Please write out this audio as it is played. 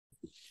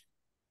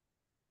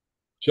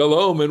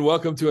Shalom and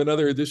welcome to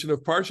another edition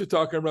of Parasha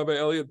Talk. I'm Rabbi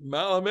Elliot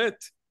Malamet,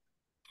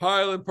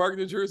 Highland Park,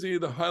 New Jersey,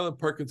 the Highland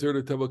Park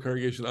Conservative Temple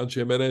Congregation,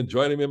 Anshe Meda, and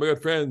joining me, my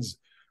good friends,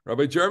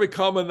 Rabbi Jeremy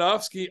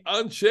Kalmanovsky,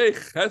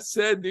 Anshe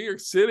Chesed, New York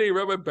City,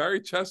 Rabbi Barry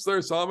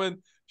Chesler,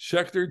 Solomon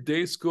Schechter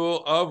Day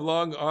School of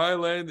Long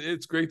Island.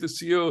 It's great to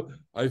see you.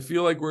 I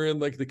feel like we're in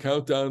like the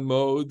countdown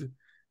mode.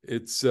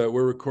 It's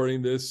we're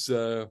recording this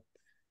in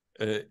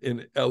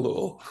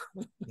Elul.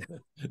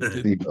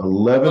 The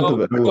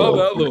 11th of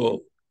 12 Elul. Elul.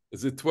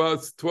 Is it 12?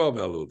 It's 12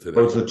 Elul Oh,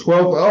 today. it's the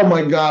 12th. Oh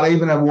my God, I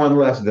even have one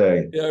less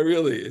day. Yeah,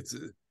 really.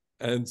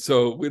 And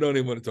so we don't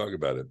even want to talk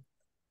about it.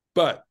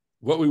 But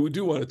what we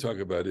do want to talk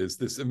about is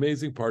this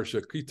amazing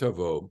Parasha Ki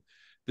Tavo.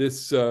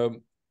 This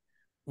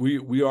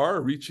we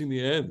are reaching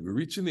the end. We're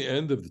reaching the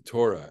end of the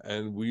Torah,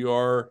 and we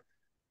are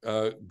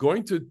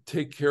going to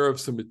take care of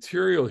some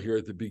material here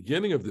at the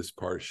beginning of this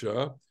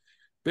Parsha.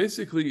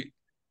 Basically,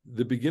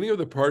 the beginning of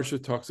the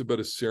Parsha talks about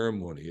a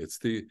ceremony. It's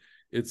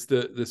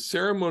the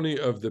ceremony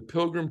of the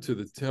pilgrim to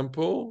the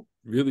temple.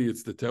 Really,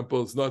 it's the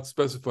temple. It's not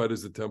specified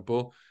as the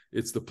temple.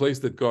 It's the place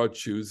that God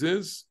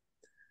chooses.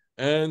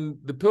 And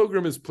the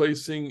pilgrim is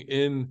placing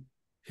in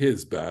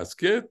his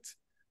basket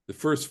the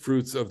first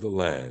fruits of the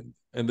land.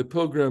 And the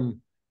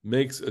pilgrim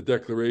makes a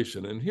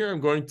declaration. And here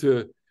I'm going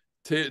to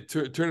turn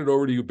it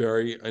over to you,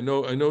 Barry. I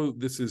know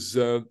this is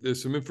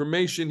there's some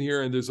information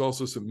here, and there's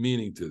also some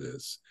meaning to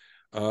this.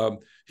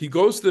 He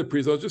goes to the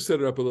priest. I'll just set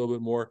it up a little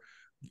bit more.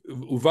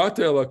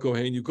 Uvata el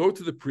Kohen, you go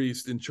to the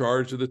priest in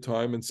charge of the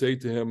time and say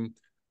to him,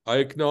 I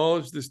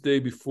acknowledge this day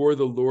before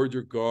the Lord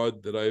your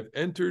God that I have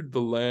entered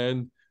the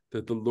land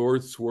that the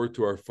Lord swore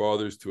to our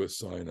fathers to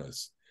assign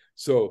us.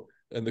 So,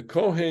 and the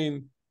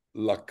Kohen,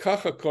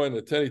 lakacha Kohen,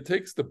 he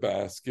takes the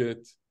basket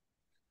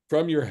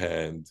from your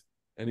hand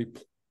and he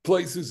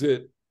places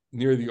it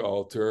near the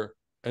altar,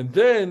 and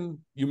then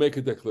you make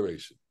a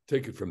declaration.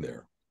 Take it from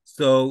there.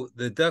 So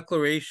the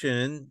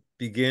declaration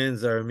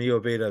begins, Armi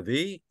Obed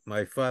Avi.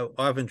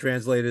 Often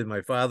translated,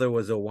 my father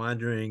was a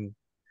wandering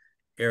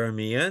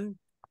Aramean,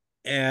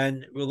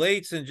 and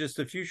relates in just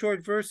a few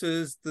short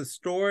verses the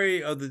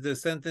story of the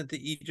descent into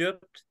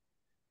Egypt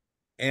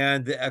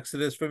and the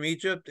exodus from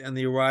Egypt and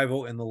the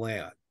arrival in the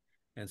land.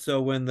 And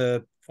so when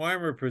the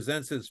farmer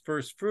presents his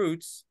first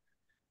fruits,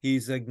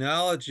 he's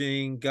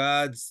acknowledging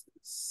God's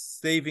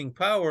saving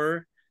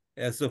power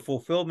as the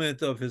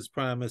fulfillment of his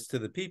promise to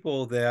the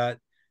people that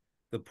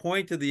the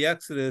point of the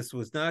Exodus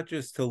was not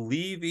just to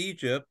leave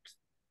Egypt,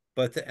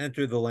 but to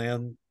enter the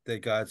land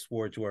that God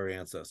swore to our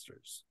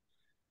ancestors.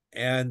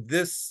 And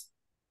this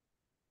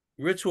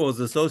ritual is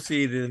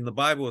associated in the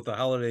Bible with the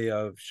holiday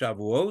of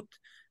Shavuot,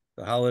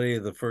 the holiday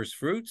of the first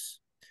fruits.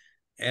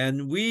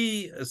 And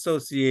we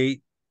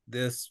associate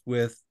this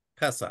with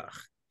Pesach.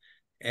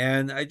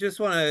 And I just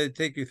want to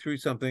take you through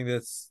something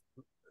that's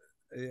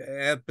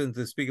happened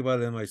to speak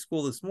about it in my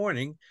school this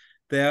morning,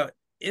 that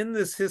in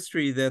this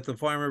history that the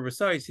farmer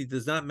recites, he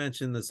does not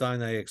mention the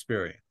Sinai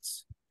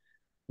experience.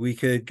 We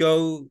could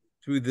go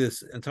through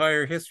this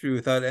entire history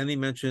without any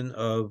mention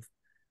of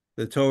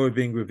the Torah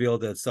being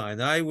revealed at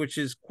Sinai, which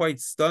is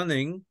quite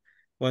stunning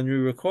when we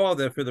recall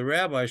that for the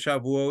rabbi,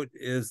 Shavuot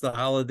is the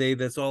holiday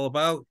that's all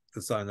about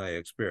the Sinai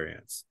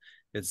experience.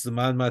 It's the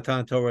Man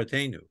Matan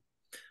Toratenu.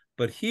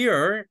 But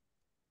here,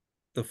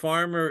 the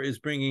farmer is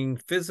bringing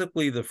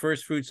physically the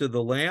first fruits of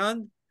the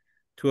land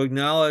to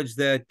acknowledge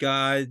that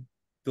God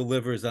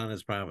delivers on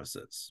his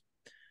promises.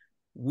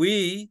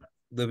 We,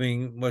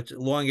 living much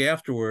long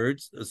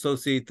afterwards,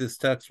 associate this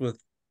text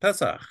with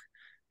Pesach,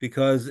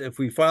 because if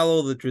we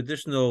follow the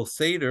traditional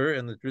Seder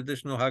and the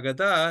traditional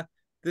Haggadah,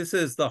 this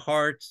is the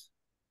heart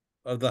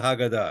of the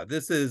Haggadah.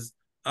 This is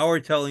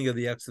our telling of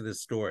the Exodus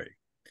story.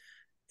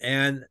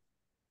 And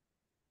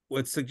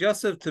what's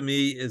suggestive to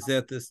me is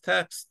that this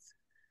text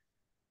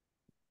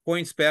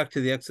points back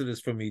to the Exodus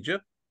from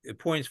Egypt. It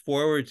points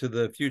forward to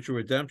the future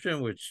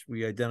redemption, which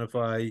we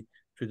identify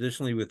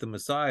traditionally with the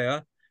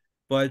Messiah.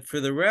 But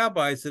for the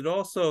rabbis, it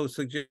also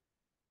suggests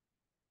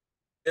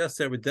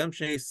that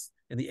redemption is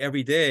in the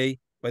everyday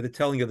by the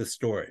telling of the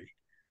story.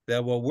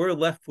 That what we're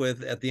left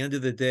with at the end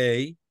of the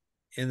day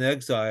in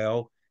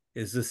exile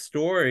is a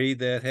story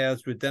that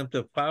has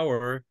redemptive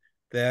power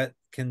that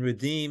can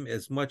redeem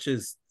as much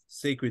as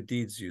sacred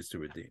deeds used to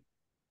redeem.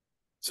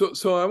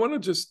 So I want to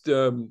just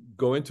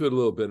go into it a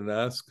little bit and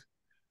ask,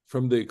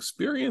 from the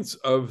experience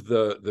of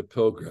the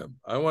pilgrim,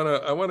 I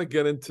want to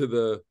get into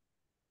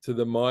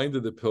the mind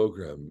of the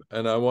pilgrim,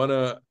 and I want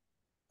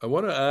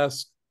to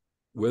ask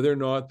whether or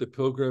not the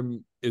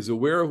pilgrim is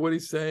aware of what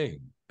he's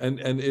saying, and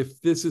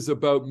if this is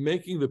about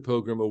making the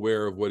pilgrim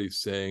aware of what he's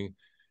saying,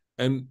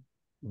 and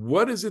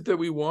what is it that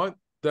we want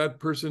that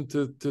person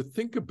to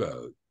think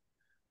about,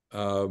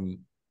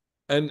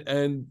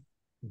 and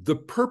the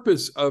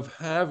purpose of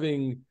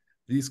having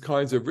these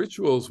kinds of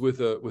rituals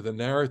with a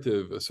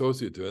narrative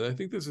associated to it. And I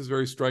think this is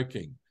very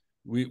striking.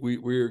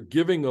 We're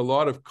giving a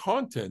lot of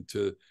content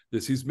to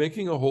this. He's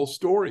making a whole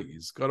story.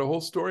 He's got a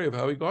whole story of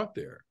how he got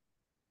there.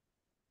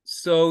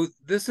 So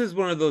this is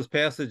one of those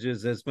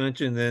passages that's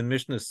mentioned in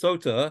Mishnah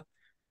Sota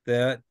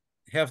that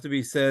have to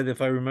be said,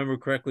 if I remember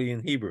correctly,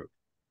 in Hebrew.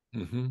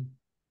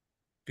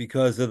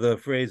 because of the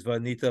phrase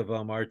 "Vanita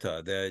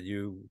Vamarta"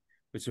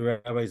 which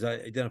the rabbis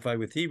identify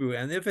with Hebrew.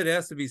 And if it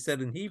has to be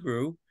said in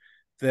Hebrew,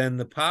 then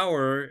the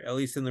power, at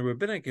least in the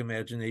rabbinic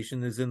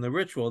imagination, is in the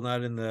ritual,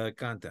 not in the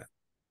content.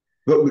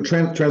 But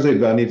translate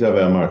Vanita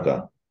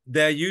Ve'amarta.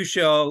 That you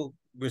shall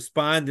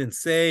respond and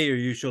say, or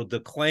you shall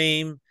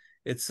declaim.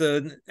 It's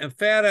an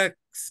emphatic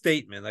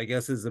statement, I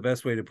guess, is the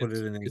best way to put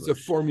it in English.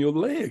 It's a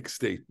formulaic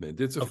statement.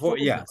 It's a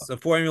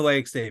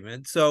formulaic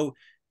statement. So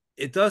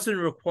it doesn't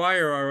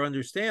require our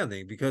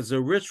understanding because the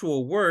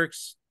ritual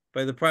works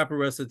by the proper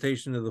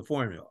recitation of the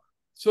formula.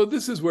 So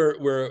this is where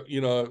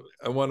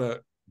I want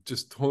to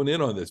just hone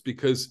in on this,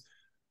 because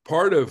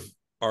part of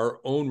our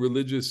own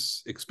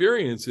religious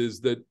experience is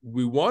that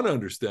we want to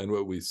understand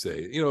what we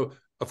say.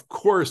 Of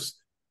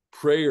course,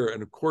 prayer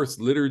and of course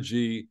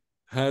liturgy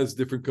has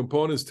different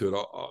components to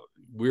it.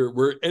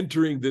 We're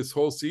entering this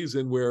whole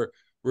season where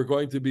we're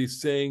going to be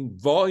saying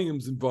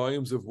volumes and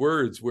volumes of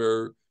words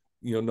where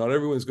not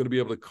everyone's going to be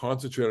able to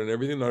concentrate on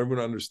everything. Not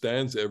everyone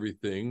understands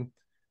everything.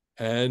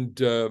 And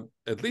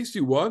at least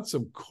you want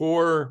some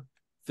core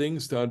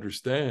things to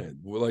understand.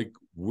 Like,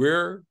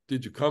 where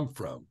did you come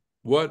from?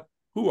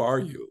 Who are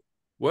you?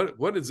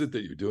 What is it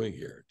that you're doing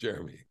here,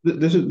 Jeremy?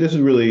 This is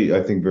really,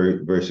 I think,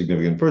 very, very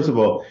significant. First of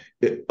all,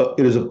 it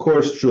is of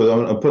course true.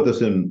 I'll put this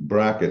in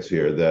brackets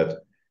here that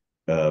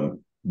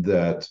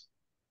that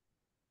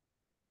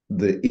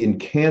the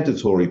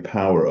incantatory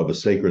power of a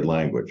sacred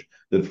language,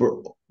 that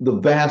for the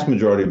vast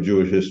majority of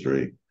Jewish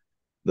history,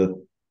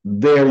 the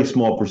very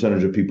small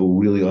percentage of people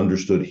really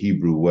understood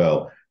Hebrew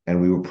well,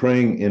 and we were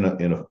praying in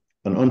an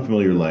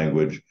unfamiliar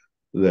language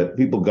that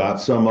people got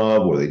some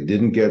of or they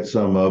didn't get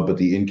some of, but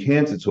the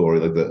incantatory,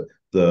 like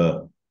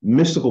the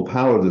mystical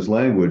power of this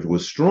language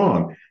was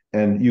strong.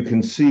 And you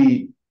can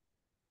see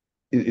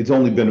it's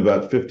only been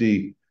about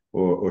 50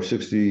 or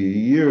 60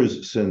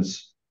 years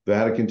since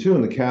Vatican II,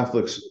 and the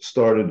Catholics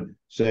started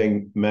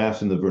saying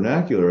Mass in the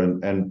vernacular,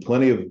 and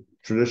plenty of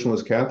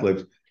traditionalist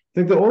Catholics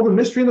think that all the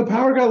mystery and the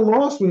power got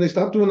lost when they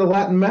stopped doing the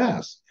Latin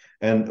Mass.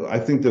 And I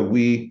think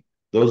that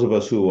those of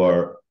us who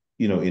are,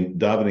 in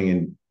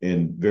davening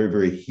in very,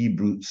 very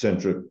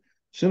Hebrew-centric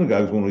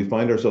synagogues, when we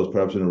find ourselves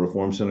perhaps in a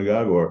Reform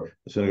synagogue or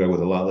a synagogue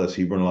with a lot less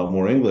Hebrew and a lot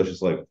more English,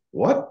 it's like,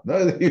 what?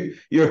 No,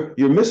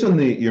 you're missing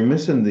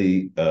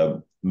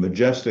the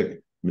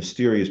majestic,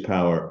 mysterious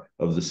power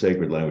of the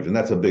sacred language, and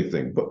that's a big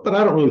thing. But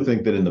I don't really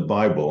think that in the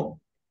Bible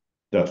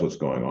that's what's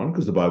going on,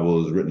 because the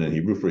Bible is written in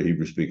Hebrew for a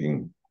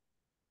Hebrew-speaking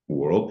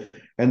world,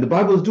 and the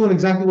Bible is doing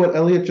exactly what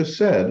Elliot just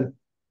said,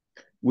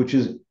 which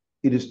is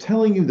it is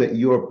telling you that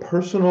your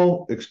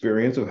personal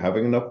experience of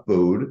having enough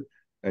food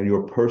and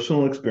your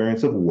personal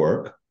experience of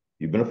work,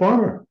 you've been a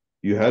farmer,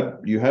 you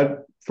had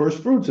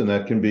first fruits, and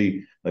that can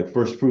be like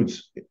first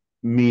fruits,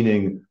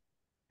 meaning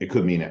it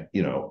could mean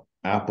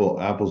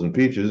apples and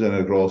peaches, and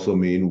it could also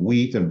mean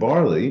wheat and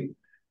barley.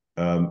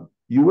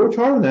 You worked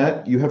hard on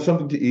that, you have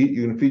something to eat,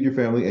 you're going to feed your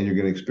family, and you're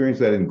going to experience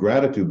that in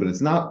gratitude. But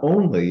it's not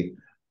only,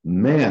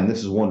 man, this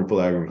is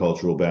wonderful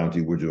agricultural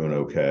bounty, we're doing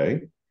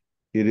okay.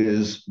 It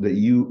is that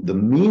the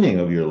meaning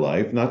of your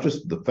life, not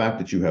just the fact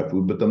that you have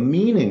food, but the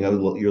meaning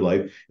of your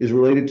life is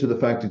related to the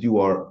fact that you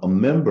are a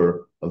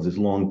member of this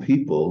long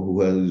people who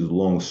has this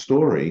long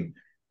story,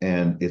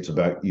 and it's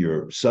about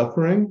your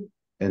suffering,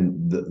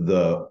 and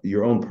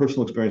your own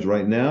personal experience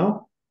right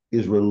now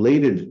is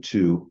related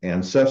to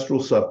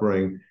ancestral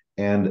suffering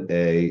and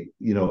a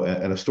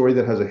story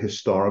that has a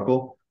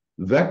historical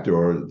vector,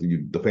 or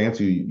the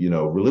fancy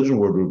religion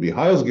word would be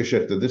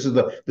Heilsgeschichte. This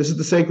is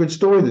the sacred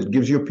story that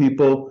gives your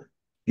people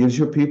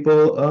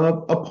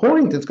a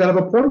point. It's kind of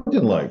a point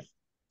in life.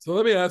 So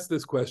let me ask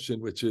this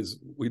question, which is,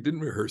 we didn't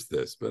rehearse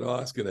this, but I'll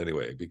ask it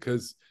anyway,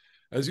 because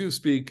as you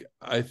speak,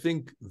 I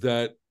think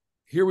that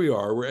here we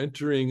are, we're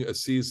entering a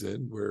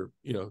season where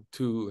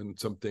 2 and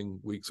something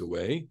weeks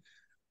away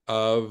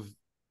of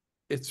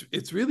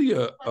it's really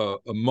a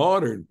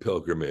modern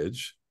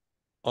pilgrimage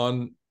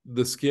on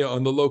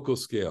the local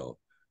scale.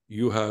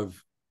 You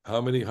have how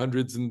many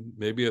hundreds and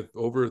maybe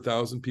over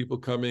 1,000 people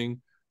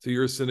coming to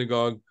your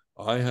synagogue.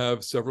 I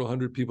have several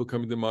hundred people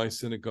coming to my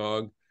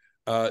synagogue.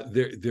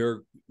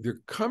 They're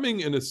coming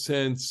in a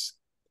sense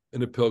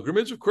in a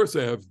pilgrimage. Of course,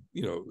 I have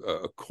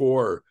a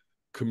core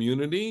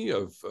community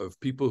of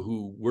people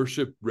who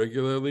worship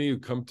regularly, who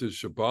come to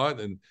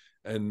Shabbat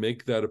and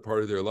make that a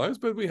part of their lives.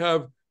 But we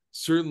have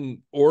certain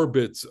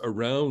orbits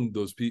around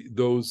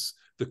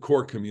the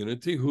core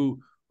community who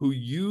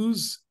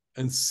use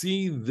and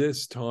see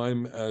this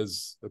time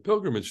as a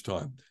pilgrimage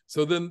time.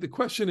 So then the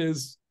question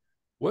is,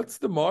 what's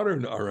the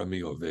modern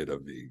Arami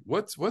Ovedavi?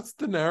 What's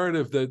the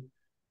narrative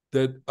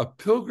that a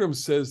pilgrim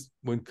says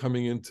when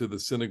coming into the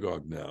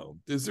synagogue now?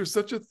 Is there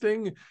such a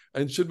thing?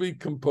 And should we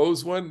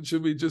compose one?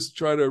 Should we just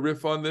try to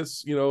riff on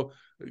this,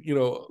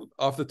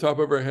 off the top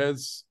of our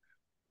heads?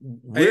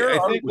 I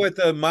think what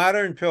the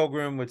modern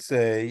pilgrim would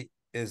say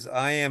is,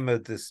 I am a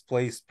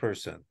displaced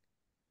person.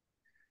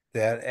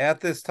 That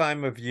at this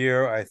time of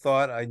year, I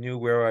thought I knew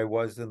where I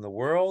was in the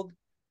world,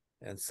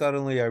 and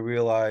suddenly I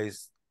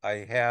realized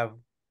I have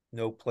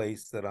no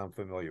place that I'm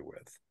familiar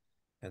with.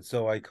 And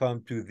so I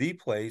come to the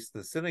place,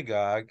 the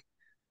synagogue,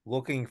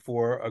 looking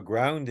for a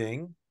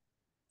grounding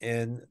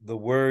in the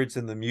words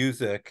and the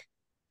music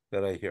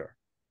that I hear.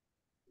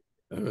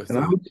 And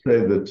I would say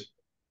that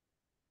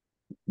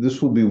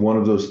this will be one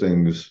of those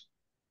things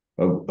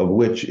of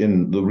which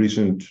in the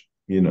recent,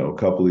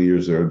 couple of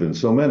years, there have been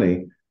so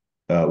many,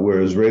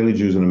 where Israeli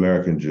Jews and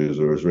American Jews,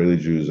 or Israeli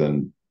Jews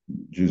and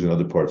Jews in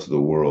other parts of the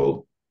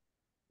world,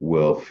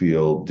 will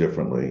feel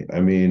differently. I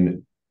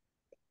mean,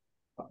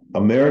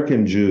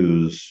 American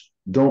Jews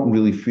don't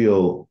really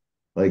feel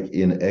like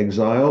in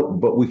exile,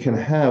 but we can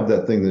have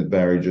that thing that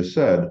Barry just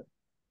said.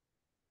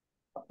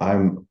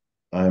 I'm,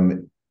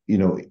 I'm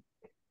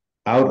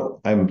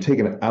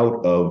taken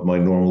out of my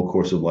normal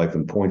course of life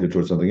and pointed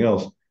towards something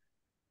else.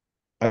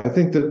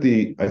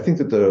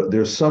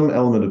 There's some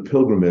element of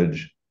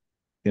pilgrimage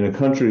in a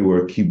country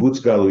where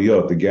kibbutz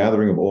galuyot, the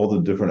gathering of all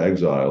the different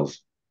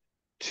exiles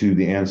to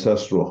the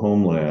ancestral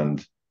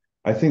homeland.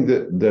 I think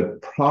that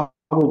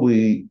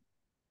probably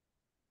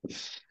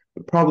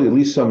at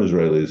least some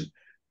Israelis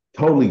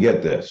totally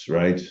get this,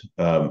 right?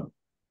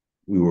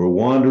 We were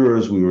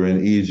wanderers. We were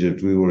in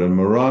Egypt. We were in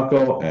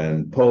Morocco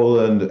and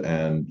Poland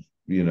and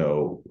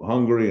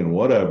Hungary and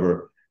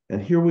whatever,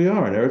 and here we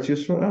are in Eretz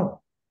Yisrael.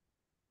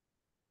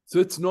 So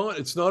it's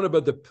not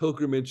about the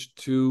pilgrimage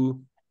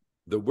to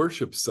the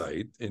worship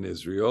site in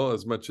Israel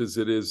as much as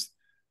it is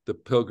the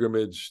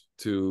pilgrimage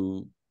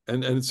to,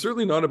 and it's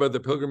certainly not about the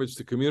pilgrimage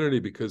to community,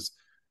 because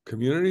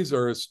communities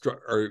are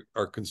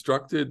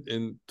constructed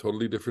in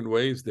totally different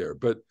ways there.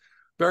 But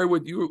Barry,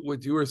 what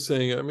you were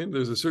saying, I mean,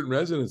 there's a certain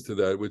resonance to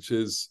that, which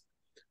is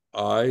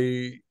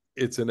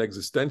it's an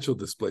existential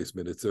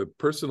displacement, it's a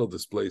personal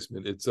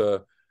displacement, it's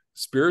a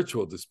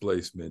spiritual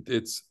displacement,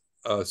 it's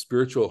a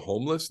spiritual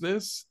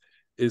homelessness.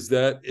 Is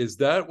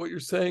that what you're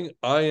saying?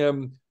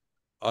 I'm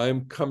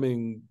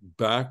coming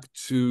back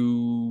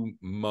to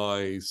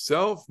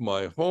myself,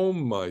 my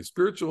home, my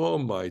spiritual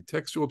home, my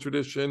textual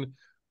tradition.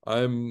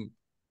 I'm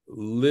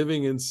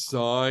living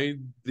inside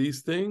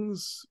these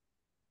things.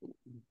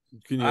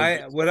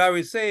 What I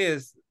would say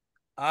is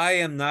I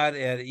am not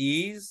at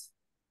ease,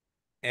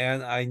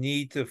 and I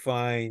need to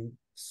find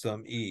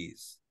some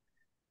ease.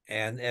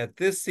 And at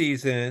this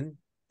season,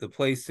 the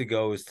place to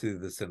go is to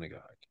the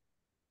synagogue.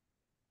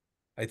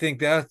 I think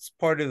that's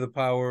part of the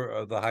power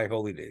of the High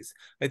Holy Days.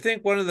 I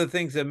think one of the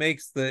things that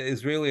makes the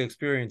Israeli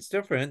experience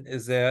different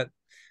is that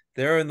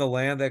they're in the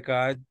land that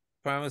God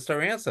promised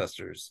our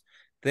ancestors.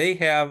 They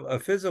have a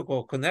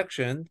physical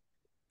connection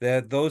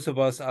that those of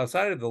us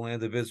outside of the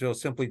land of Israel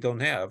simply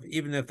don't have,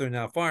 even if they're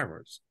not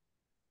farmers.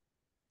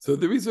 So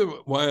the reason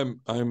why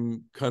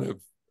I'm kind of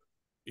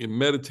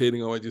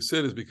meditating on what you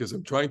said is because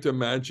I'm trying to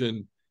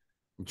imagine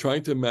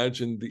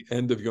the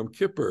end of Yom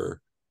Kippur,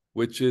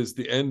 which is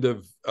the end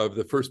of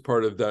the first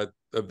part of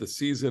the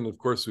season. Of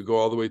course, we go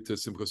all the way to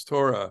Simchas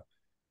Torah,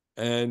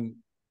 and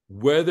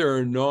whether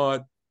or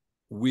not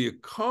we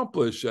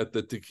accomplish at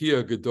the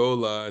Tekiah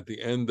Gedola at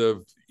the end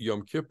of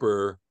Yom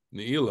Kippur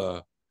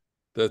Ne'ilah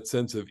that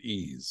sense of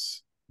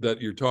ease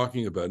that you're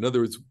talking about. In other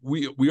words,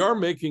 we are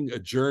making a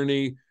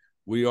journey.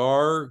 We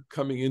are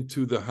coming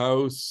into the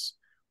house.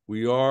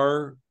 We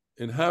are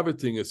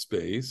inhabiting a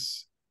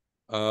space.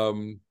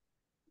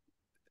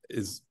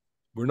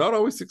 We're not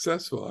always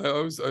successful.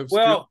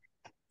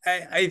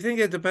 I think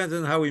it depends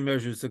on how we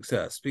measure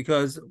success,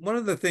 because one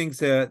of the things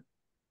that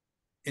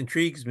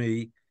intrigues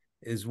me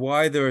is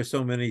why there are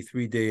so many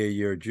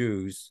 3-day-a-year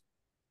Jews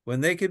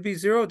when they could be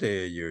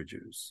 0-day-a-year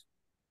Jews.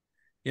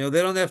 They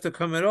don't have to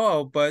come at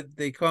all, but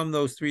they come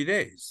those 3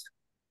 days.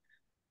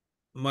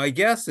 My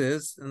guess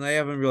is, and I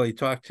haven't really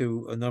talked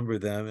to a number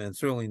of them, and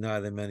certainly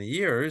not in many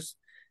years,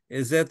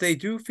 is that they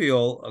do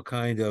feel a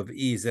kind of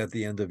ease at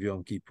the end of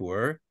Yom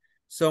Kippur,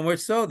 so much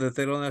so that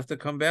they don't have to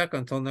come back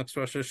until next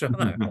Rosh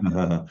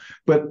Hashanah.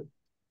 But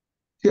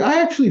see,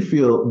 I actually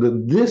feel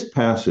that this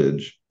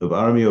passage of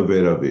Armi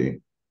Oved Avi,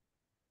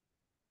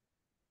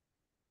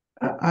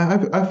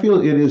 I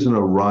feel it is an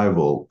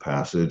arrival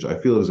passage. I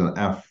feel it is an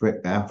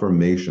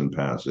affirmation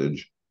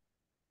passage.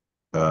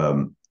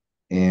 And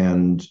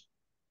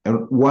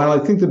while I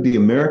think that the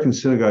American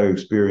synagogue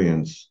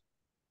experience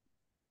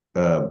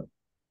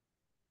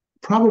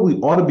probably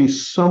ought to be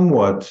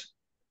somewhat,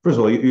 first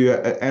of all, you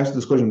asked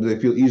this question, do they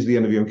feel easy at the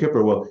end of Yom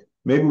Kippur? Well,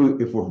 maybe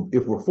if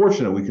we're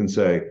fortunate, we can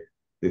say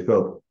they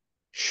felt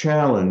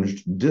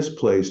challenged,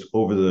 displaced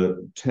over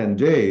the 10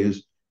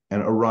 days,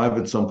 and arrive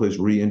at someplace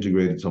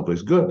reintegrated,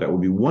 someplace good. That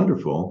would be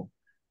wonderful.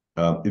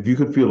 If you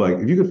could feel like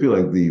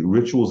the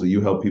rituals that you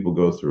help people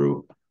go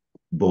through,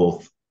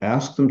 both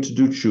ask them to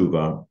do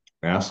tshuva,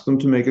 ask them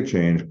to make a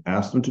change,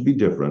 ask them to be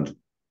different,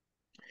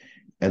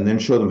 and then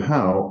show them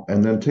how,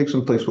 and then take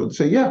some place where they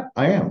say, yeah,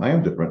 I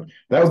am different.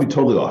 That would be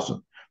totally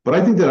awesome. But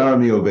I think that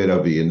Armi Oved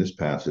Avi in this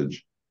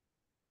passage,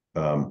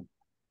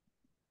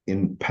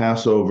 in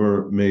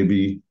Passover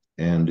maybe,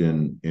 and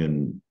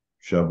in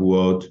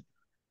Shavuot,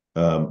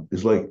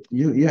 is like,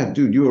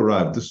 dude, you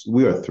arrived.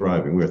 We are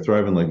thriving. We are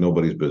thriving like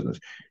nobody's business.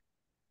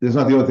 There's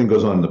not the only thing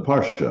goes on in the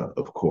Parsha,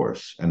 of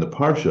course. And the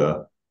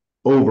Parsha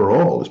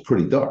overall is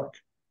pretty dark.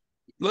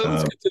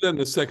 Let's get to that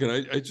in a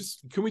second.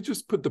 Can we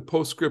just put the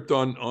postscript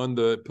on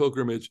the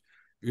pilgrimage?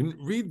 You can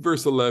read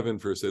verse 11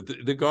 for a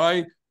second. The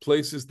guy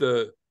places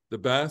the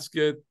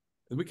basket,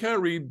 and we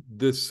can't read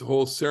this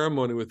whole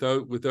ceremony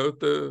without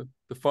the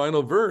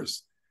final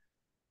verse.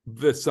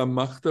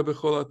 V'samachta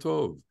b'chol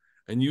hatov,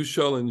 and you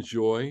shall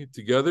enjoy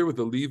together with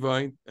the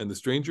Levite and the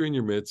stranger in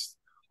your midst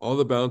all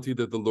the bounty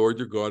that the Lord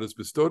your God has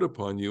bestowed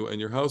upon you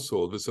and your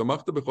household.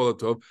 V'samachta b'chol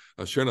hatov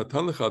asher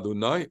natan lecha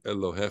Adonai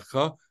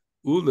Elohecha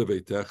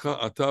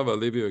uleveitecha ata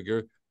v'alevi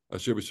v'ger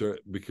asher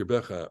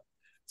b'kirbecha.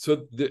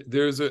 So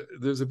there's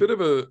a bit of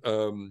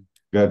a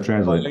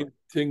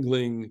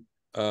tingling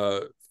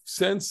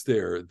sense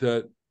there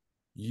that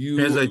you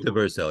translate the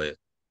verse, Elliot.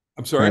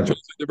 I'm sorry, translate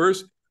the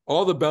verse.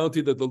 All the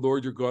bounty that the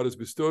Lord your God has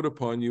bestowed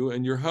upon you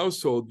and your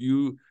household,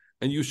 you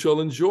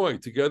shall enjoy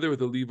together with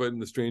the Levite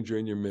and the stranger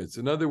in your midst.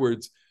 In other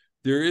words,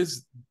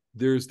 there's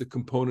the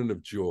component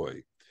of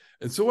joy.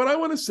 And so what I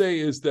want to say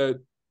is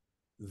that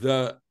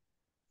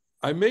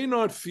I may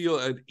not feel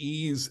at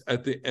ease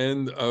at the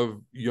end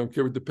of Yom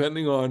Kippur,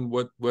 depending on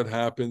what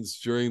happens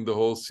during the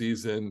whole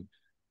season.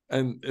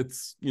 And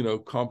it's,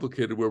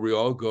 complicated where we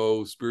all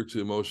go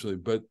spiritually, emotionally,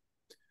 but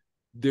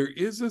there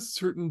is a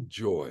certain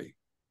joy.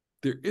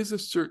 There is a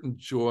certain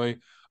joy.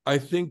 I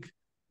think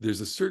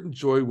there's a certain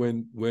joy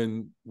when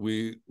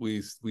we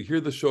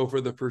hear the shofar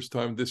the first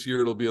time. This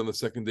year it'll be on the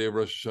second day of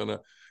Rosh Hashanah.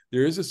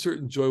 There is a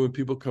certain joy when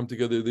people come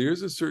together. There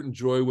is a certain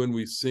joy when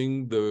we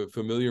sing the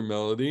familiar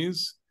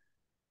melodies,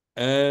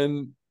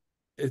 and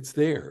it's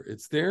there.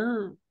 It's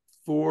there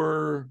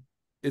for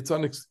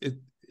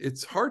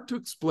it's hard to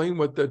explain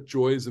what that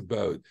joy is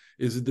about.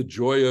 Is it the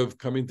joy of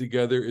coming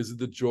together? Is it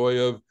the joy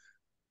of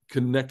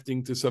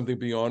connecting to something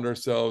beyond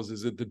ourselves?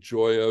 Is it the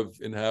joy of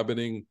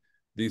inhabiting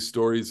these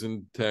stories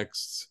and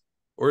texts?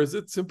 Or is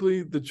it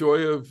simply the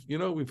joy of,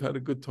 we've had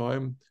a good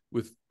time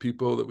with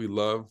people that we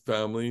love,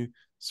 family,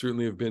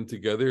 certainly have been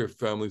together, if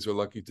families are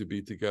lucky to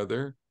be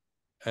together.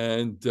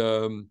 And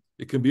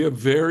it can be a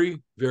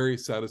very, very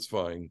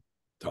satisfying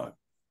time.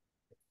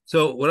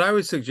 So what I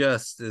would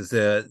suggest is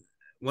that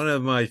one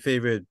of my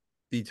favorite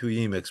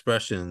Bituim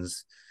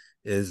expressions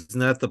is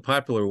not the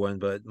popular one,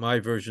 but my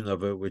version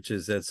of it, which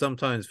is that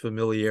sometimes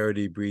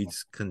familiarity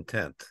breeds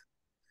content.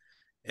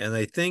 And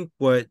I think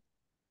what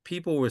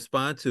people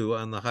respond to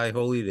on the high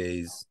holy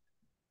days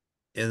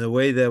in a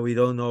way that we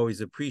don't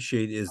always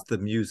appreciate is the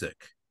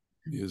music.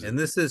 And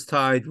this is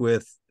tied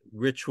with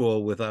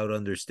ritual without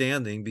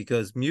understanding,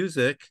 because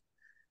music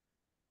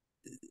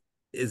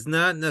is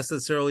not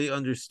necessarily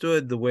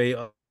understood the way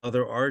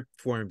other art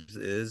forms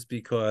is,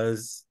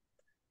 because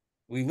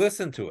we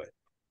listen to it.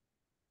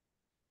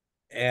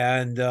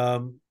 And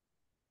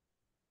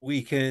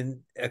we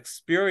can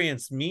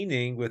experience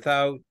meaning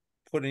without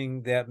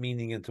putting that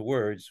meaning into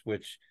words,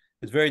 which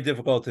is very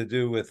difficult to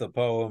do with a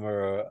poem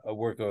or a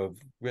work of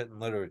written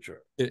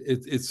literature.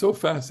 It's so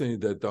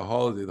fascinating that the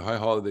high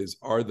holidays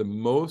are the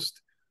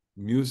most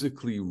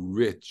musically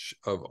rich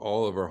of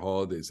all of our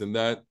holidays, and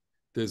that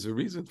there's a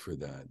reason for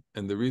that.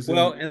 And the reason,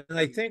 well, and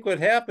I think what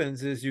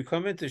happens is you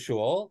come into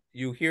shul,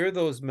 you hear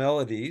those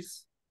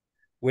melodies,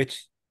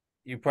 which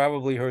you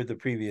probably heard the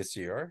previous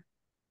year.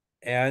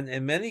 And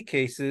in many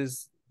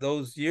cases,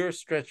 those years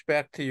stretch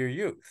back to your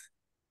youth.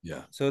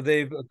 Yeah. So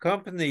they've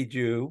accompanied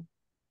you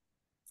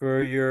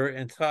for your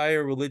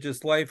entire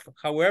religious life,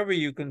 however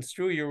you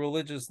construe your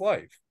religious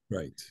life.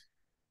 Right.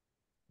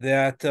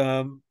 That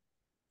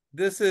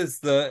this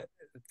is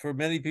for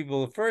many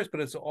people the first,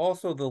 but it's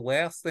also the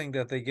last thing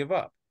that they give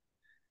up.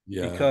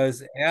 Yeah.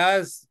 Because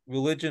as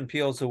religion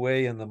peels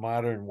away in the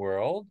modern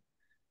world,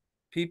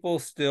 people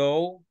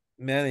still,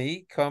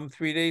 many, come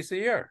 3 days a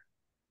year.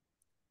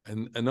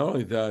 And not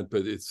only that,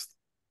 but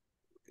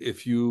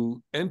if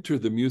you enter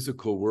the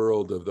musical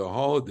world of the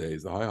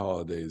holidays, the high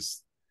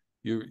holidays,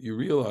 you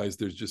realize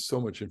there's just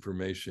so much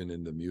information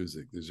in the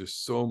music. There's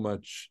just so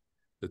much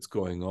that's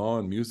going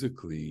on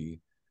musically,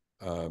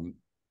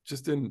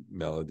 just in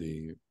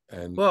melody.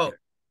 And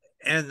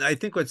I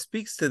think what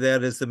speaks to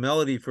that is the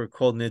melody for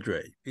Kol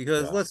Nidre,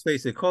 because let's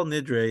face it, Kol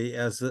Nidre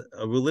as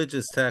a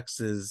religious text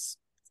is,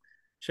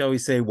 shall we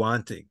say,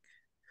 wanting,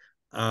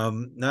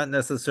 not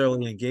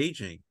necessarily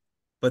engaging,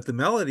 but the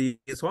melody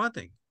is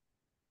haunting.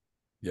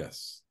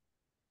 Yes.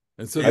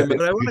 And so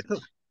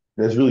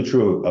that's really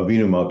true of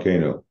Avinu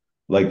Malkeinu.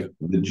 Like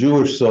the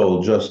Jewish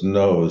soul just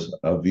knows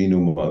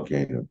Avinu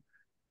Malkeinu.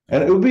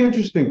 And it would be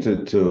interesting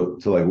to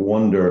like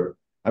wonder.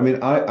 I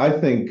mean, I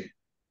think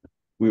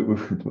we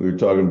were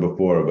talking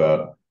before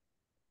about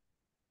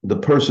the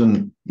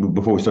person,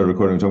 before we started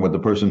recording, we were talking about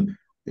the person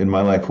in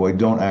my life who I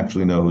don't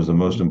actually know who's the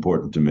most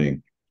important to me,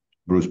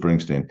 Bruce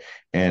Springsteen.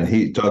 And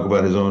he talked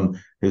about his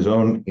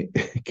own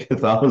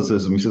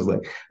Catholicism. He says,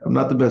 like, I'm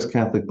not the best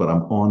Catholic, but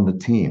I'm on the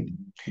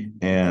team.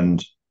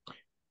 And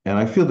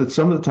I feel that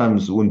some of the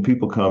times when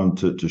people come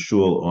to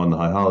shul on the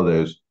high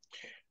holidays,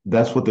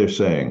 that's what they're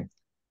saying.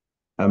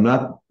 I'm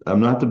not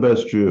the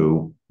best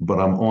Jew, but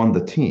I'm on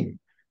the team.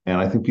 And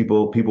I think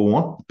people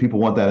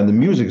want that. And the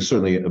music is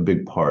certainly a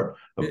big part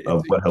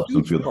of what helps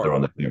them feel that they're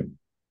on the team.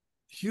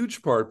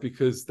 huge part,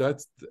 because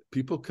that's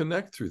people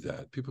connect through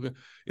that. People,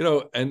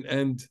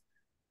 and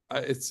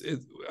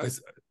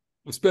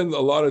we spend a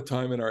lot of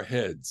time in our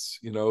heads,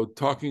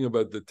 talking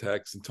about the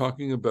text and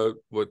talking about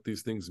what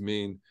these things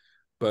mean.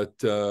 But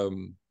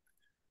I'm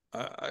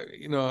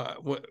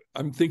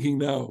thinking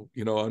now,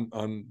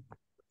 on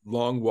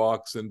long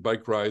walks and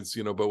bike rides,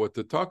 about what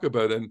to talk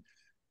about,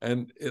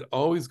 and it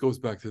always goes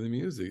back to the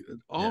music. It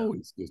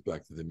always goes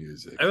back to the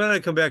music. I want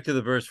to come back to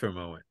the verse for a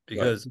moment,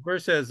 because the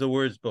verse has the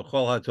words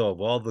 "B'chol hatov,"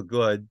 all the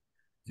good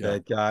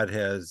that God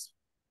has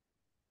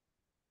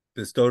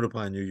bestowed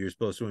upon you, you're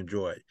supposed to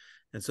enjoy.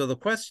 And so the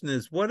question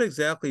is, what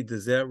exactly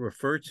does that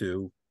refer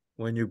to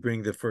when you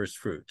bring the first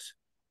fruits?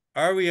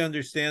 Are we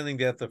understanding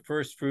that the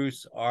first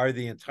fruits are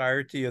the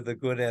entirety of the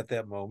good at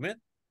that moment?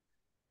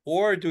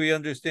 Or do we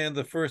understand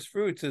the first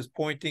fruits as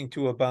pointing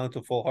to a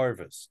bountiful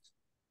harvest?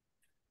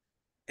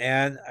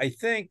 And I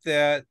think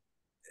that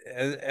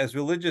as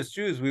religious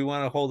Jews, we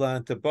want to hold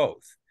on to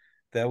both.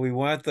 That we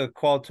want the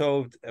Kol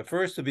Tov at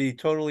first to be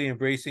totally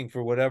embracing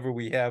for whatever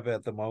we have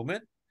at the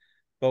moment,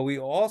 but we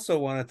also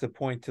want it to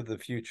point to the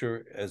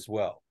future as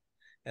well.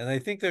 And I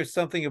think there's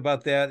something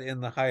about that in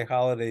the high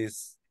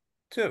holidays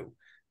too,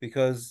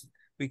 because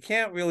we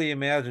can't really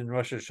imagine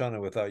Rosh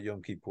Hashanah without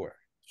Yom Kippur.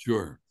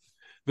 Sure.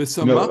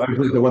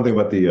 Actually, the one thing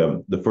about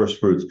the first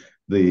fruits,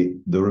 the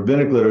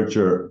rabbinic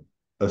literature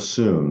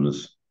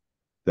assumes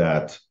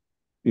that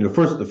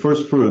the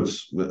first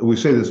fruits. We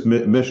say this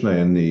Mishnah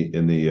in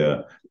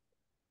the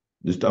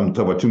I'm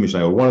talking about two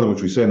Mishnah. One of them,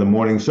 which we say in the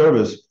morning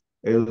service,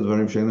 there are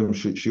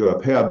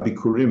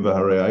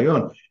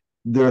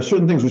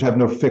certain things which have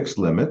no fixed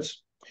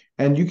limits,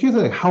 and you can't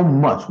say how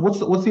much. What's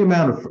the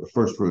amount of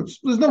first fruits?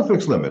 There's no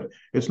fixed limit.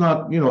 It's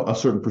not a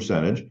certain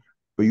percentage,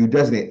 but you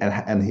designate.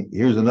 And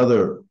here's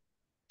another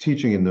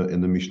teaching in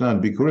the Mishnah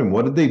and Bikurim.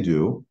 What did they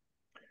do?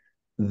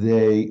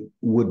 They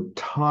would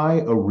tie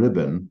a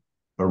ribbon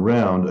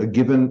around a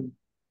given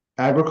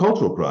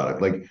agricultural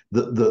product, like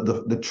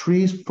the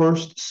tree's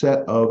first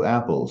set of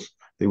apples.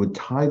 They would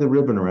tie the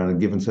ribbon around a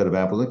given set of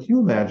apples. Like, can you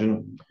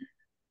imagine,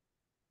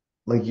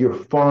 like, you're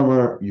a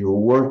farmer, you're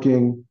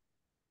working,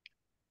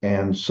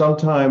 and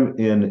sometime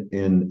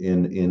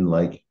in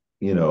like,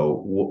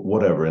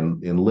 whatever,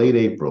 in late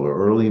April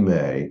or early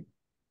May,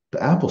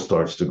 the apple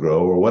starts to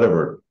grow, or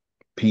whatever,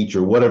 peach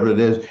or whatever it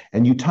is,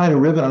 and you tie a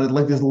ribbon on it,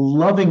 like this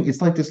loving,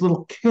 it's like this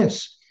little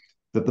kiss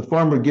that the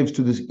farmer gives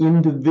to this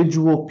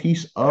individual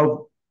piece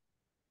of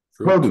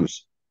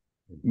produce.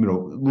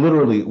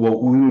 Literally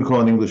what we would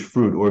call in English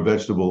fruit or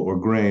vegetable or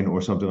grain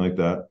or something like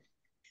that.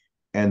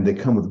 And they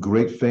come with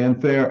great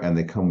fanfare, and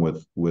they come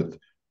with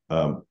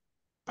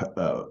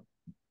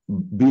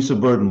beasts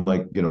of burden,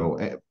 like,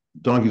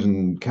 donkeys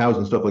and cows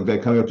and stuff like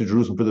that, coming up to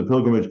Jerusalem for the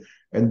pilgrimage,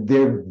 and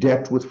they're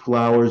decked with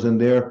flowers, and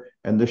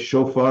the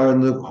shofar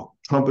and the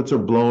trumpets are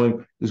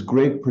blowing. This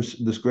great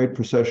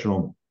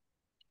processional.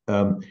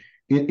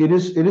 It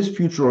is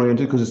future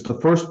oriented, because it's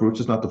the first fruits,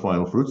 it's not the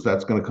final fruits.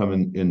 That's going to come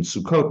in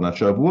Sukkot, not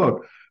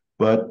Shavuot.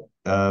 But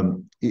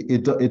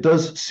it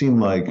does seem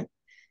like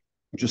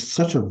just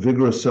such a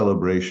vigorous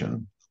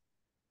celebration.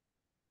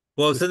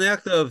 Well, it's an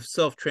act of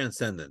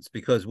self-transcendence,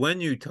 because when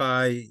you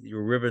tie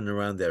your ribbon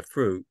around that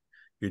fruit,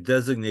 you're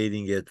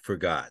designating it for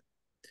God.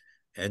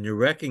 And you're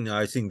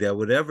recognizing that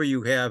whatever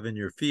you have in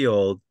your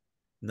field,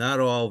 not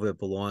all of it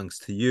belongs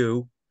to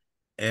you.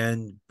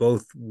 And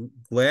both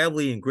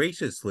gladly and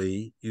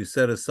graciously, you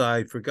set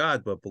aside for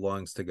God what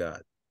belongs to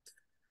God.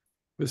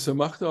 The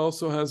Samachta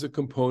also has a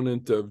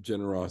component of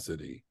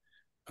generosity.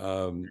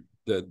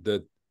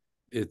 That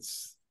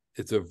it's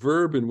a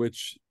verb in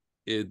which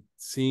it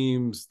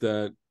seems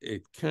that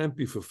it can't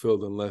be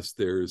fulfilled unless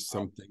there is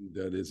something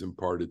that is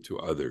imparted to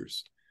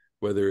others,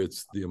 whether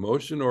it's the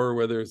emotion or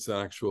whether it's the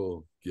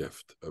actual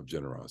gift of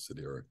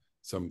generosity or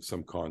some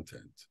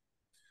content.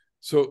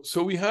 So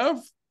we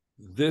have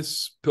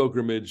this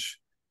pilgrimage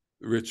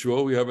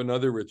ritual. We have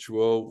another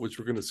ritual which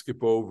we're going to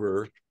skip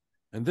over,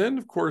 and then,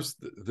 of course,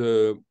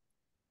 the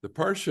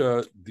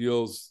Parsha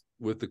deals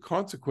with the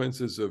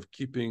consequences of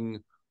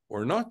keeping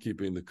or not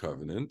keeping the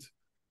covenant,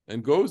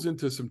 and goes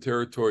into some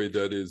territory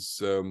that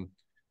is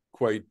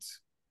quite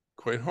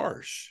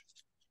harsh.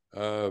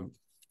 And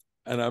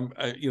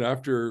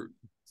after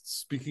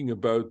speaking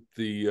about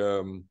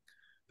the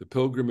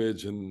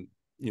pilgrimage and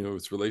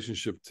its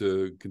relationship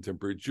to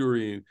contemporary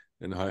Jewry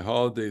and high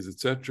holidays,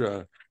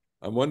 etc.,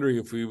 I'm wondering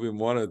if we even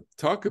want to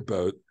talk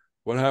about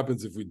what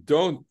happens if we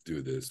don't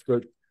do this.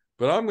 But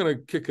I'm going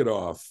to kick it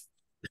off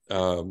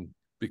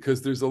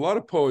because there's a lot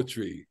of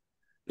poetry.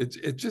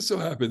 It just so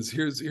happens,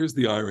 here's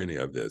the irony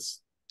of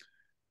this.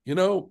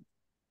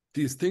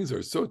 These things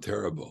are so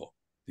terrible.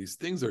 These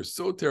things are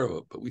so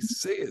terrible, but we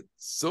say it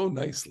so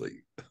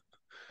nicely.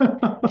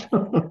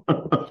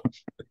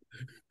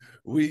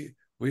 We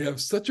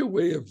have such a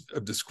way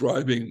of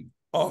describing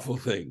awful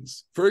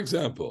things. For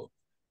example,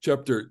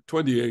 chapter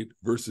 28,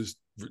 verse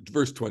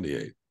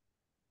 28.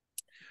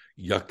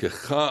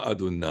 Yakecha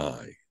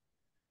Adonai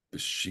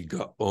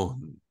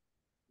b'shigaon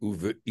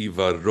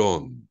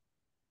uve'ivaron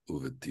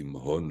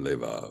uvetimhon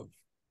levav.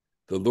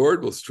 The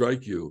Lord will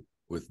strike you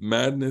with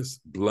madness,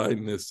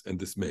 blindness, and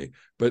dismay.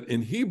 But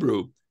in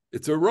Hebrew,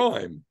 it's a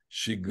rhyme.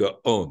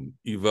 Shigaon,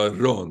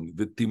 Ivaron,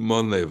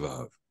 V'timon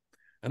levav.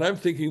 And I'm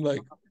thinking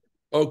like,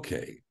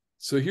 okay,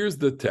 so here's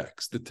the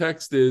text. The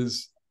text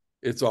is,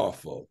 it's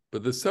awful.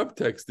 But the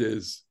subtext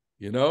is,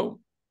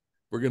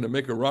 we're going to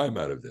make a rhyme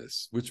out of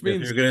this, which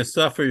means if you're going to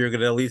suffer, you're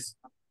going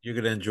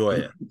to enjoy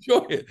it.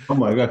 Enjoy it. Oh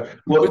my God.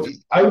 Well,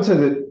 I would say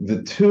that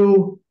the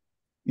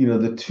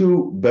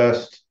two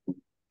best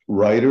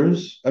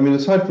writers, I mean,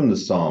 aside from the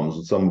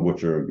Psalms, some of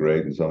which are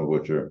great and some of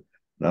which are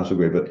not so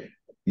great, but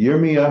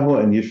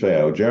Yirmiyahu and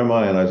Yeshayahu,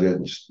 Jeremiah and Isaiah,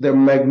 they're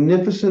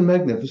magnificent,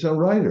 magnificent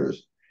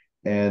writers.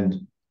 And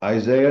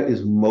Isaiah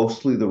is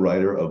mostly the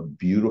writer of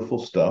beautiful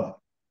stuff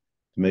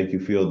to make you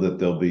feel that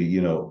there'll be,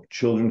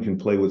 children can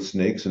play with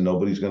snakes and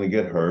nobody's going to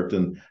get hurt,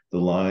 and the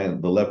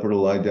leopard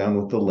will lie down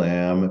with the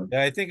lamb.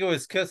 Yeah, I think it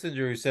was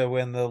Kissinger who said,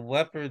 when the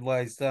leopard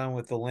lies down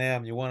with the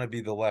lamb, you want to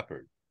be the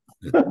leopard.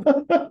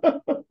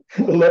 The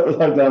leopard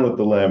lies down with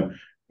the lamb.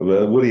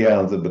 Woody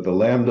Allen said, but the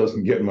lamb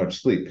doesn't get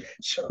much sleep.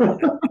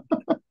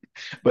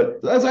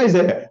 But that's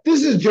Isaiah.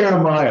 This is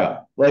Jeremiah.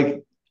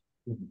 Like,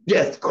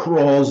 death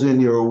crawls in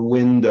your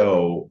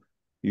window,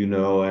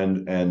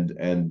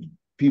 and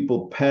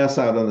people pass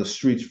out on the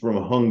streets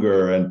from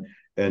hunger,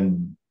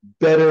 and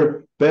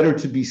better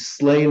to be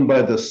slain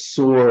by the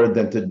sword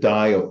than to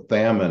die of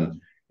famine.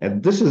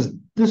 And this is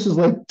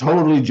like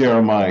totally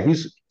Jeremiah.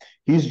 He's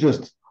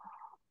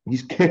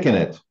kicking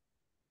it.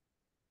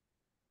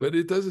 But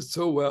it does it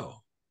so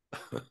well.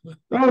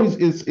 No,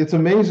 it's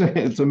amazing.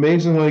 It's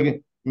amazing,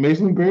 like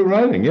amazingly great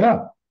writing.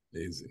 Yeah,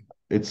 amazing.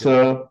 It's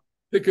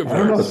Pick a I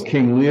don't know. verse. It's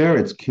King Lear.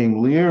 It's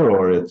King Lear,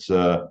 or it's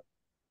who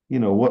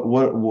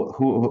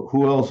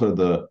else are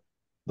the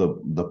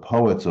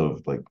poets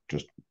of like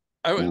just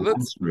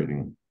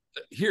illustrating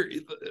here?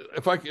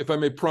 If I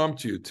may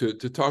prompt you to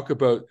talk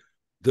about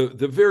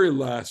the very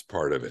last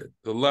part of it,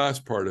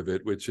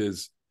 which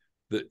is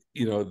the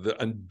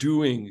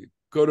undoing.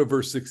 Go to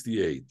verse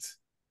 68.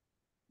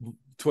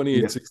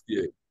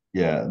 28:68.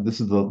 Yeah, this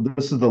is the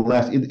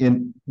last.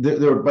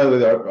 There. By the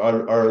way,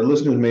 our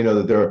listeners may know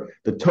that there are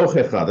the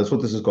tochecha. That's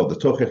what this is called. The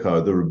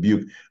tochecha, the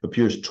rebuke,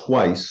 appears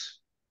twice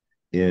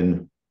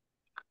in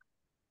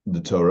the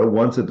Torah.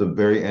 Once at the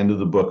very end of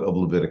the book of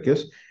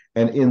Leviticus,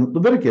 and in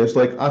Leviticus,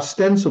 like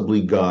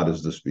ostensibly God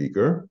is the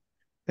speaker,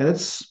 and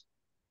it's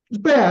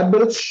bad,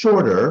 but it's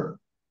shorter,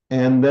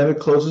 and then it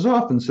closes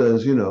off and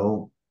says,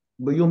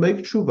 but you'll make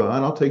tshuva,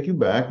 and I'll take you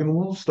back, and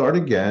we'll start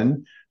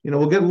again.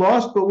 We'll get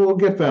lost, but we'll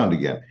get found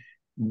again.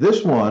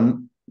 This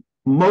one,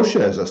 Moshe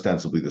is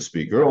ostensibly the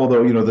speaker,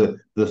 although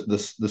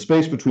the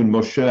space between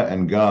Moshe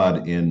and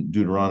God in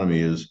Deuteronomy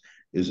is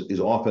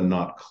often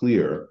not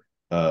clear.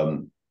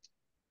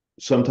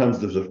 Sometimes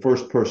there's a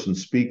first person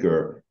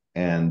speaker,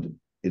 and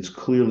it's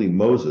clearly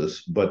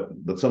Moses, but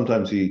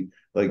sometimes he,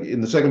 like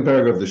in the second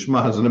paragraph of the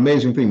Shema, is an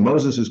amazing thing.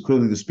 Moses is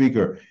clearly the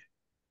speaker,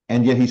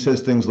 and yet he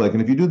says things like,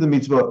 "And if you do the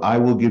mitzvah, I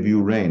will give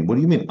you rain." What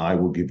do you mean, I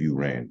will give you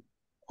rain?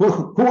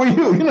 Who are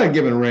you? You're not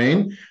giving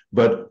rain.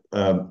 But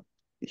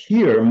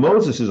here,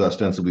 Moses is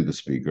ostensibly the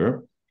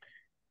speaker,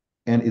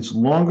 and it's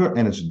longer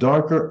and it's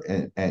darker,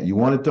 and you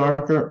want it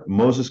darker,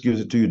 Moses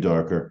gives it to you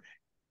darker,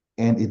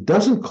 and it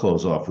doesn't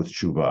close off with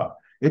tshuva.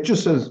 It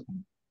just says,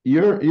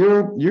 you're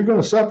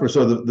going to suffer.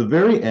 So the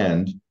very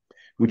end,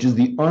 which is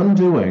the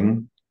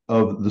undoing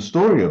of the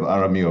story of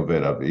Arami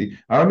Oved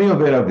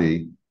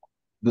Avi,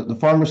 the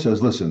farmer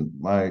says, listen,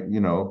 my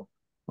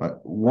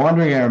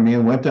wandering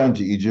Aramean went down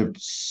to Egypt,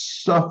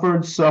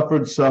 suffered,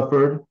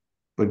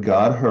 but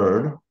God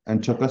heard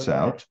and took us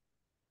out.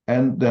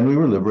 And then we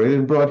were liberated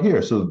and brought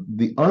here. So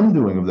the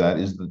undoing of that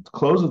is the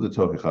close of the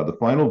Tochecha, the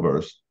final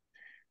verse.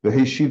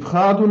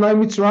 V'heshivcha Adonai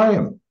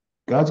Mitzrayim.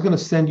 God's going to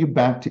send you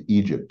back to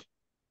Egypt.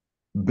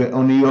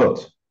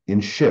 Be'oniyot, in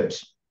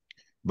ships.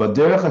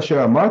 V'derech asher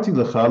amarti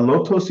lecha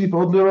lo tosif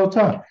od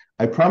lirotah.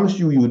 I promised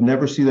you would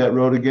never see that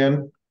road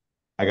again.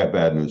 I got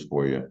bad news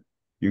for you.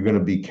 You're going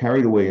to be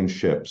carried away in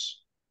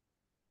ships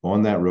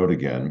on that road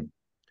again.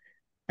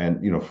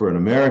 And, for an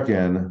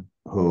American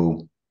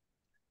who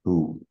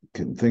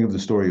can think of the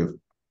story of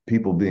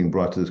people being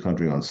brought to this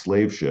country on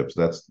slave ships,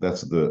 that's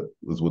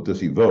what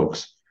this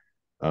evokes.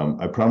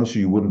 I promise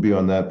you wouldn't be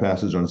on that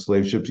passage on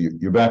slave ships.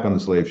 You're back on the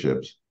slave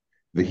ships.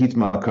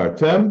 V'hitma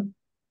kartem,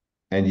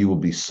 and you will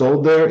be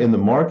sold there in the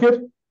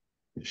market.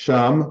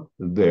 Sham,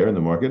 there in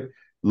the market.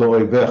 Lo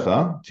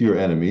oivecha, to your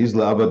enemies.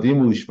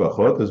 La'avadim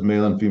u'ishpachot, as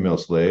male and female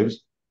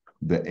slaves.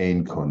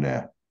 Ve'ein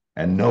koneh,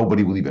 and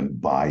nobody will even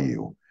buy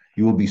you.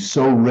 You will be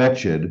so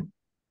wretched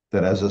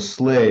that as a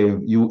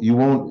slave,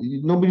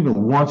 nobody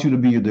even wants you to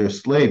be their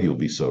slave. You'll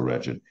be so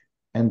wretched.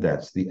 And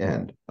that's the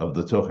end of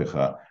the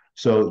Tochecha.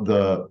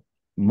 So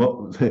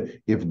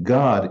if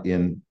God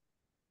in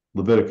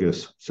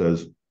Leviticus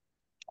says,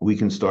 we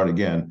can start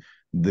again,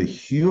 the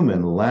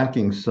human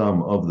lacking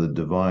some of the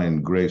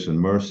divine grace and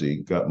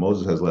mercy,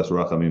 Moses has less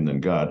rachamim than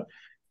God,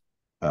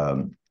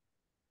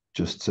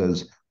 just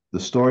says, the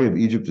story of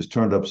Egypt is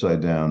turned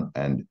upside down,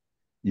 and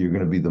you're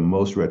going to be the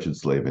most wretched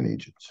slave in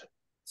Egypt.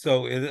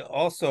 So it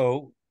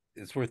also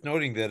it's worth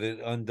noting that it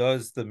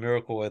undoes the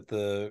miracle at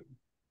the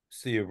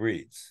Sea of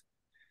Reeds,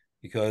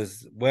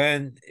 because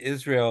when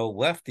Israel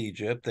left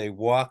Egypt, they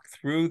walked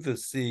through the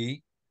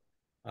sea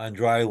on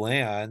dry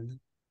land,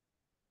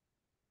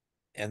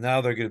 and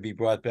now they're going to be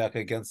brought back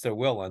against their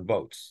will on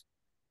boats.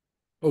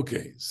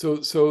 Okay,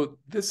 so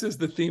this is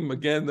the theme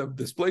again of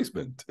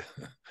displacement.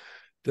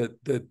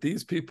 that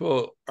these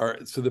people are,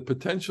 so the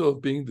potential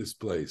of being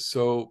displaced.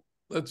 So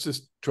let's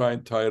just try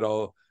and tie it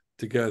all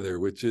together,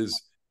 which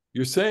is,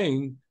 you're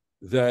saying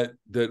that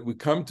we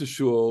come to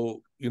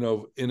shul,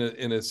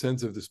 in a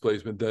sense of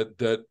displacement,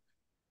 that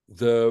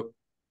the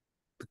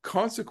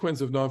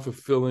consequence of not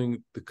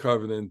fulfilling the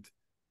covenant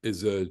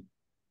is a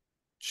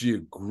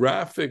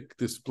geographic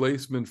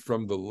displacement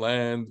from the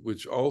land,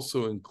 which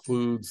also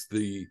includes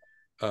the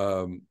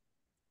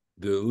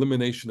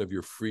elimination of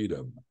your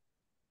freedom.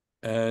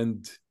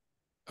 And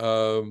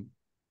you're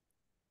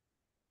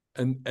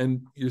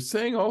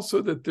saying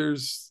also that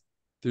there's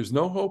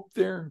no hope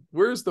there.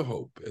 Where's the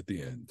hope at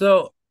the end?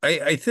 So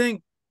I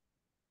think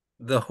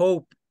the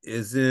hope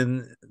is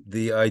in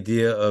the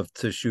idea of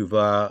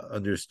teshuvah,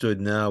 understood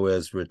now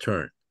as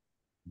return.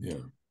 Yeah.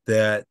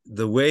 That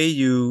the way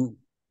you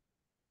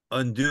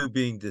undo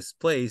being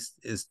displaced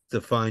is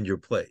to find your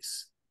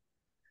place.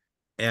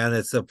 And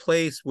it's a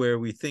place where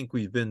we think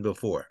we've been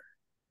before,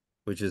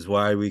 which is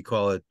why we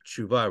call it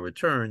teshuvah,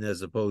 return,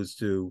 as opposed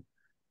to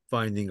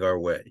finding our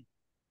way.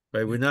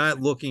 Right? We're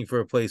not looking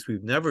for a place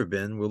we've never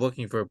been. We're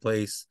looking for a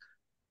place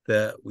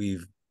that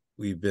we've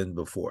been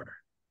before.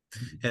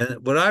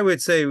 And what I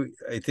would say,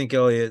 I think,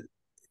 Elliot,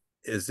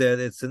 is that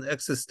it's an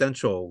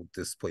existential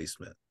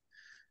displacement.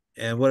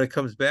 And what it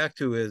comes back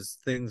to, is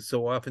things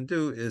so often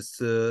do, is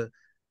to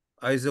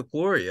Isaac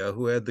Luria,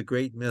 who had the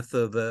great myth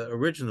of the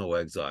original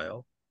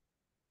exile,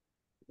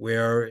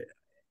 where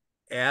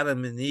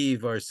Adam and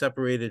Eve are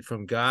separated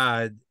from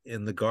God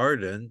in the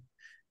garden.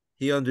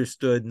 He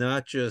understood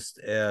not just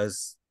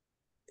as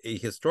a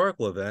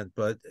historical event,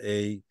 but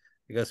I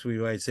guess we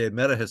might say, a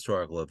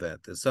meta-historical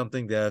event. It's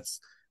something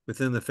that's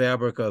within the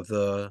fabric of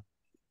the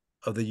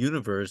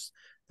universe,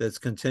 that's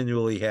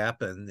continually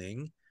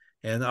happening.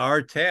 And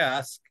our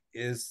task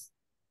is,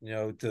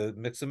 to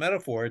mix a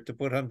metaphor, to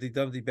put Humpty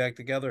Dumpty back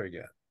together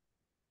again.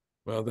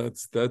 Well,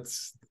 that's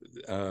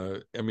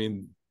I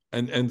mean,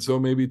 and so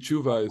maybe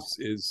tshuva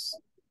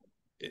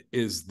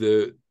is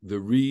the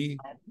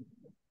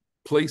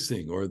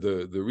replacing, or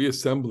the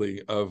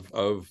reassembly of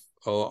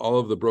all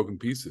of the broken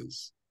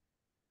pieces.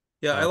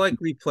 Yeah, I like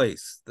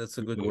replace. That's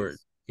a good word.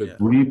 Good. Yeah.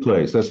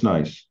 Replace. That's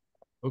nice.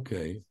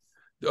 Okay.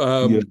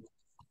 Yeah.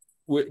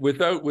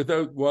 Without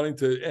wanting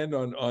to end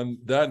on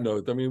that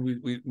note, I mean,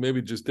 we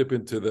maybe just dip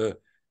into the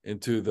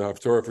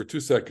Haftorah for 2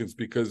 seconds,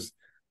 because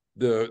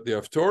the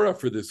Haftorah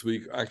for this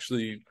week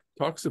actually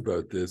talks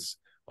about this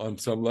on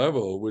some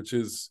level, which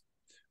is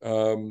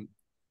the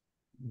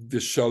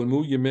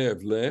Shalmu Yemei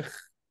Avlech,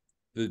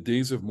 the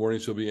days of mourning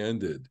shall be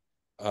ended.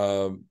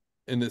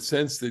 In the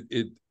sense that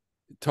it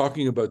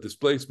talking about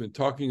displacement,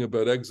 talking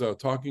about exile,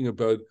 talking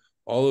about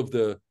all of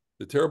the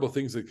terrible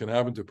things that can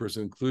happen to a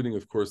person, including,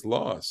 of course,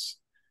 loss,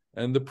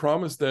 and the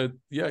promise that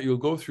you'll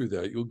go through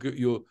that.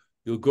 You'll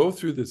go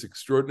through this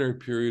extraordinary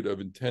period of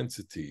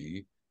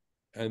intensity,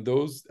 and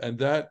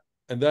that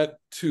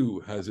too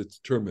has its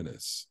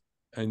terminus,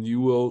 and you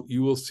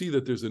will see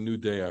that there's a new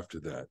day after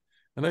that.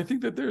 And I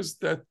think that there's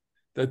that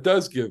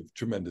does give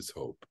tremendous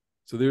hope.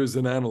 So there's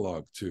an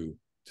analog to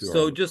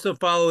So just to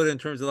follow it in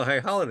terms of the high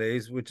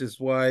holidays, which is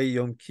why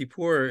Yom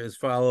Kippur is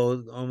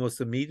followed almost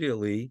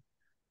immediately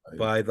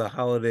by the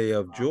holiday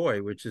of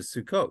joy, which is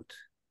Sukkot.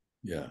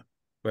 Yeah.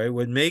 Right.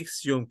 What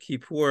makes Yom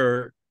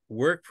Kippur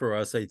work for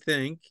us, I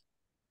think,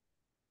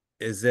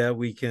 is that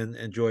we can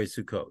enjoy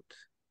Sukkot.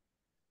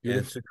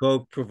 Beautiful. And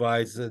Sukkot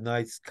provides a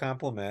nice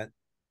complement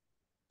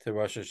to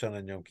Rosh Hashanah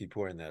and Yom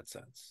Kippur in that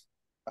sense.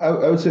 I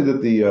would say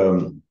that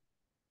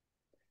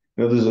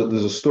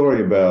there's a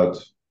story about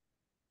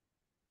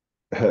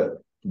the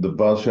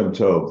Baal Shem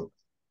Tov.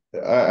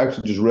 I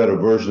actually just read a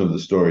version of the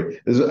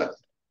story.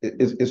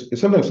 It's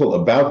sometimes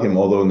told about him,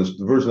 although in the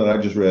version that I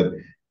just read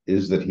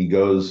is that he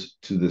goes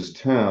to this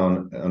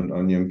town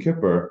on Yom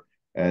Kippur,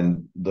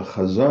 and the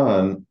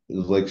Chazan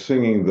is like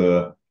singing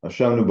the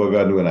Hashamnu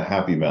Bagadu in a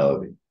happy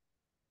melody.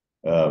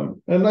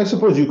 And I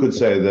suppose you could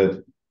say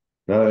that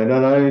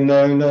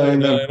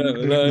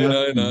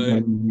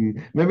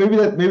maybe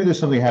there's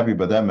something happy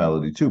about that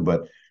melody too,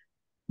 but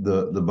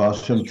the Baal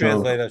Shem Tov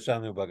translate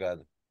Hashamnu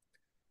Bagadu.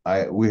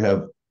 We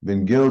have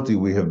been guilty,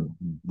 we have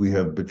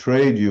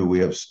betrayed you, we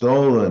have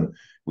stolen,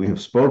 we have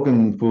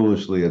spoken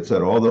foolishly,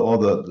 etc. All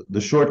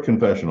the short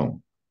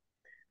confessional.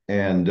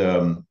 And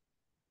in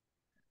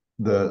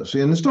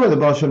the story, the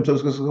Baal Shem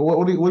Tov goes,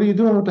 what are you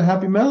doing with the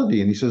happy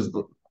melody? And he says,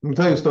 let me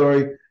tell you a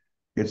story.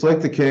 It's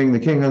like the king. The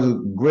king has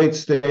great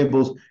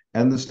stables,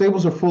 and the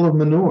stables are full of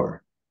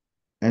manure.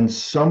 And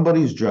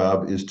somebody's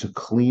job is to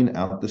clean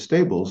out the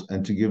stables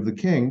and to give the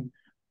king,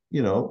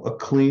 a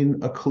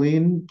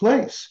clean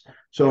place.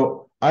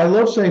 So I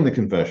love saying the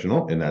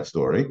confessional in that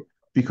story,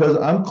 because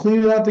I'm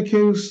cleaning out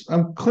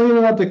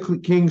the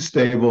king's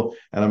stable,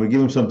 and I'm gonna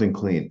give him something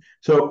clean.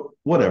 So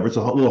whatever, it's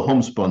a little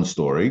homespun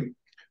story,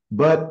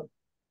 but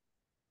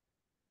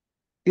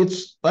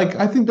it's like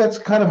I think that's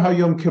kind of how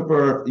Yom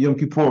Kippur,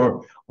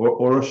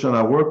 or Rosh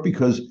Hashanah work,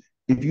 because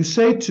if you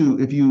say,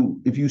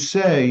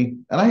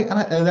 and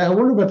I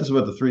wonder about this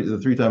about the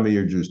 3 time a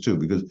year Jews too,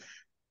 because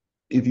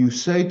if you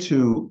say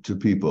to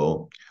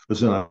people,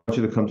 listen, I want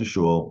you to come to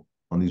shul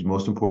on these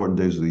most important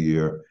days of the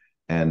year,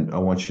 and I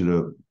want you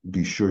to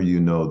be sure you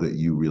know that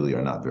you really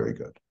are not very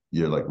good.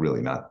 You're like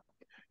really not.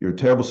 You're a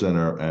terrible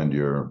sinner, and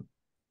you're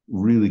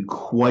really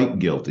quite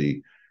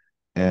guilty.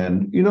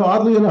 And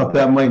oddly enough,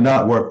 that might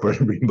not work for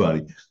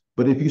everybody.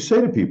 But if you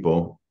say to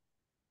people,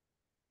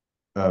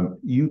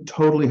 you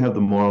totally have the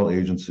moral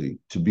agency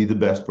to be the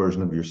best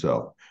version of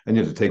yourself, and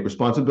you have to take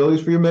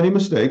responsibilities for your many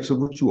mistakes, of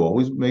which you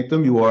always make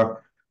them. You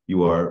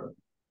are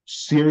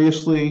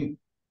seriously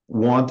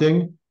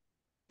wanting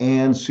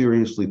and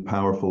seriously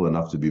powerful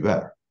enough to be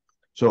better.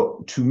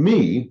 So to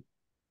me,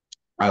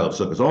 I love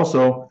Sukkot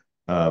also.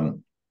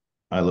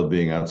 I love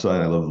being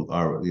outside. I love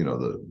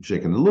the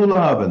shaking the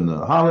lulav and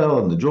the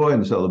hallel and the joy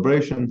and the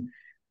celebration.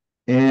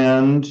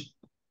 And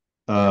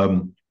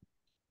I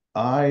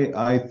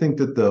think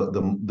that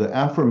the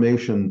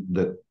affirmation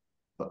that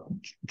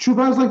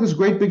tshuva is like this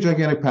great big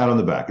gigantic pat on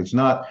the back. It's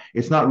not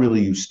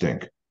really you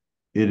stink.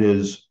 It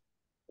is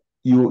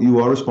you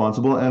are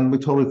responsible, and we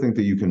totally think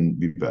that you can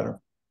be better.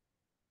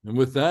 And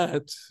with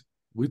that,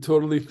 we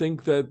totally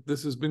think that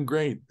this has been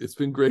great. It's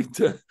been great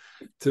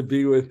to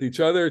be with each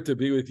other, to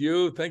be with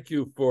you. Thank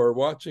you for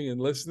watching and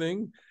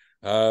listening.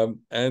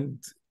 And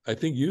I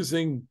think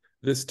using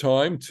this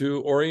time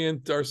to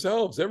orient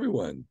ourselves,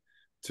 everyone,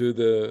 to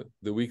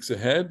the weeks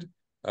ahead.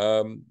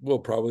 We'll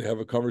probably have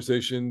a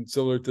conversation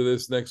similar to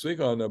this next week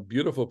on a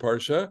beautiful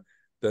Parsha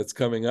that's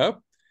coming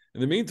up.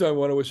 In the meantime, I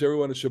want to wish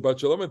everyone a Shabbat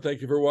Shalom, and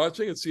thank you for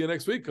watching, and see you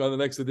next week on the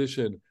next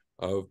edition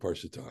of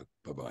Parasha Talk.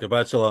 Bye-bye.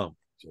 Shabbat Shalom.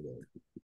 Shalom.